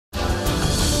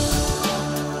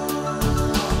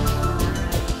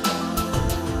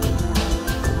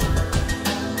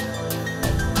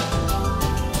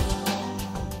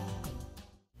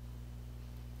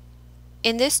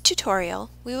In this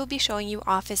tutorial, we will be showing you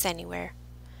Office Anywhere.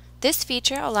 This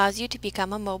feature allows you to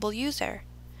become a mobile user.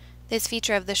 This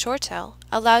feature of the ShoreTel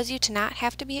allows you to not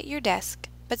have to be at your desk,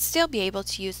 but still be able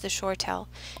to use the ShoreTel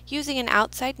using an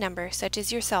outside number such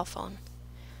as your cell phone.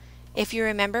 If you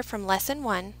remember from Lesson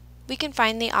 1, we can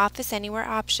find the Office Anywhere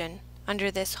option under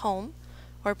this Home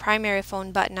or Primary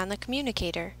Phone button on the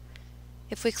communicator.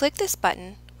 If we click this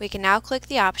button, we can now click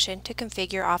the option to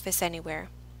configure Office Anywhere.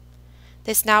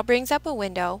 This now brings up a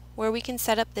window where we can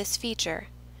set up this feature.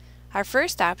 Our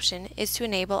first option is to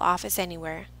enable Office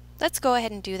Anywhere. Let's go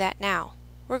ahead and do that now.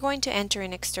 We're going to enter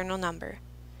an external number.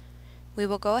 We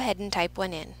will go ahead and type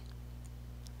one in.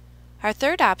 Our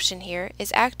third option here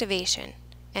is Activation,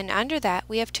 and under that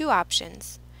we have two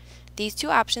options. These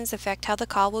two options affect how the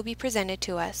call will be presented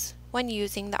to us when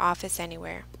using the Office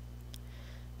Anywhere.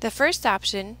 The first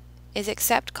option is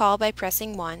Accept Call by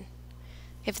pressing 1.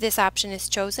 If this option is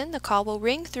chosen, the call will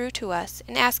ring through to us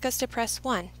and ask us to press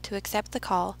 1 to accept the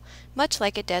call, much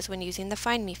like it does when using the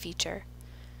Find Me feature.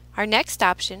 Our next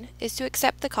option is to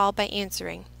accept the call by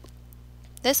answering.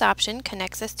 This option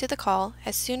connects us to the call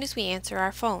as soon as we answer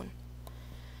our phone.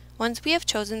 Once we have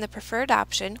chosen the preferred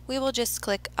option, we will just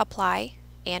click Apply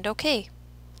and OK.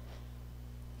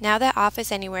 Now that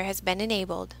Office Anywhere has been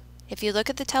enabled, if you look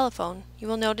at the telephone, you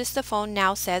will notice the phone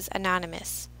now says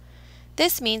Anonymous.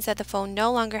 This means that the phone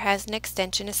no longer has an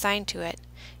extension assigned to it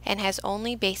and has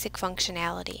only basic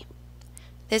functionality.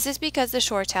 This is because the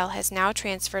ShoreTel has now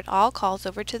transferred all calls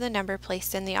over to the number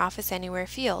placed in the Office Anywhere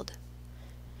field.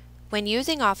 When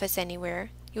using Office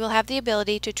Anywhere, you will have the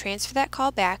ability to transfer that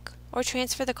call back or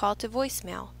transfer the call to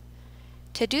voicemail.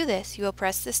 To do this, you will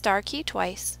press the star key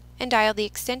twice and dial the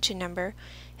extension number,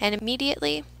 and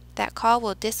immediately that call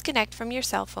will disconnect from your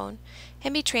cell phone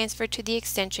and be transferred to the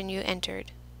extension you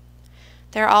entered.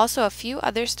 There are also a few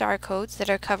other star codes that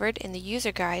are covered in the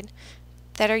user guide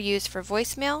that are used for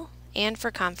voicemail and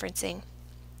for conferencing.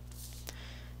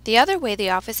 The other way the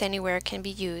Office Anywhere can be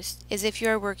used is if you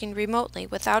are working remotely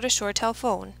without a ShoreTel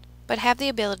phone, but have the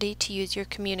ability to use your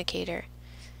communicator.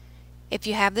 If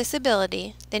you have this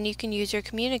ability, then you can use your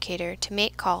communicator to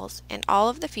make calls and all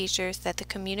of the features that the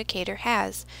communicator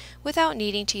has without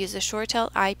needing to use a ShoreTel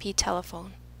IP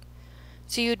telephone.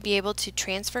 So you would be able to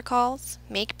transfer calls,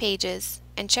 make pages,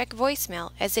 and check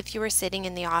voicemail as if you were sitting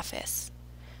in the office.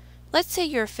 Let's say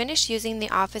you're finished using the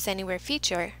Office Anywhere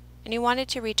feature and you wanted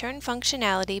to return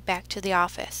functionality back to the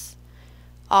office.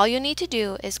 All you need to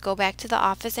do is go back to the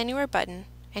Office Anywhere button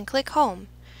and click Home,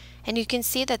 and you can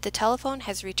see that the telephone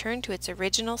has returned to its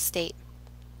original state.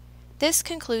 This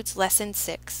concludes Lesson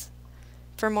 6.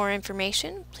 For more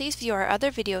information, please view our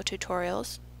other video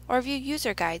tutorials or view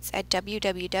user guides at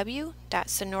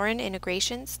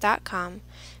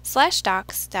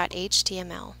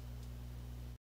www.sonoranintegrations.com/docs.html.